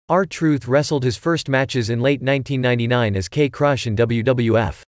R-Truth wrestled his first matches in late 1999 as K-Crush in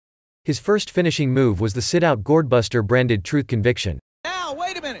WWF. His first finishing move was the Sitout Gourdbuster branded Truth Conviction. Now,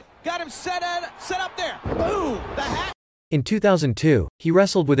 wait a minute. Got him set up there. Boom! The hat. In 2002, he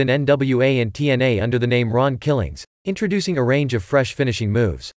wrestled within NWA and TNA under the name Ron Killings, introducing a range of fresh finishing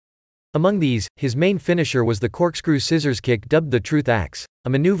moves. Among these, his main finisher was the corkscrew scissors kick dubbed the Truth Axe, a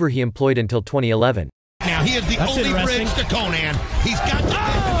maneuver he employed until 2011. Now he is the only bridge to Conan. He's got to get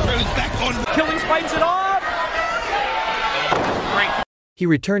the Truth back on. Killings fights it off. Great. He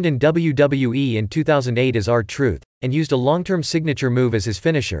returned in WWE in 2008 as R-Truth, and used a long-term signature move as his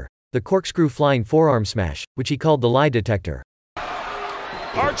finisher, the corkscrew flying forearm smash, which he called the lie detector.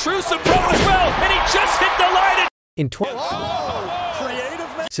 R-Truth's in front as well, and he just hit the lie.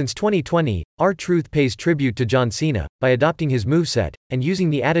 Since 2020, R-Truth pays tribute to John Cena, by adopting his moveset, and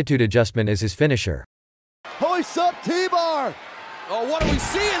using the attitude adjustment as his finisher. Hoist up T-bar! Oh, what are we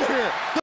seeing here?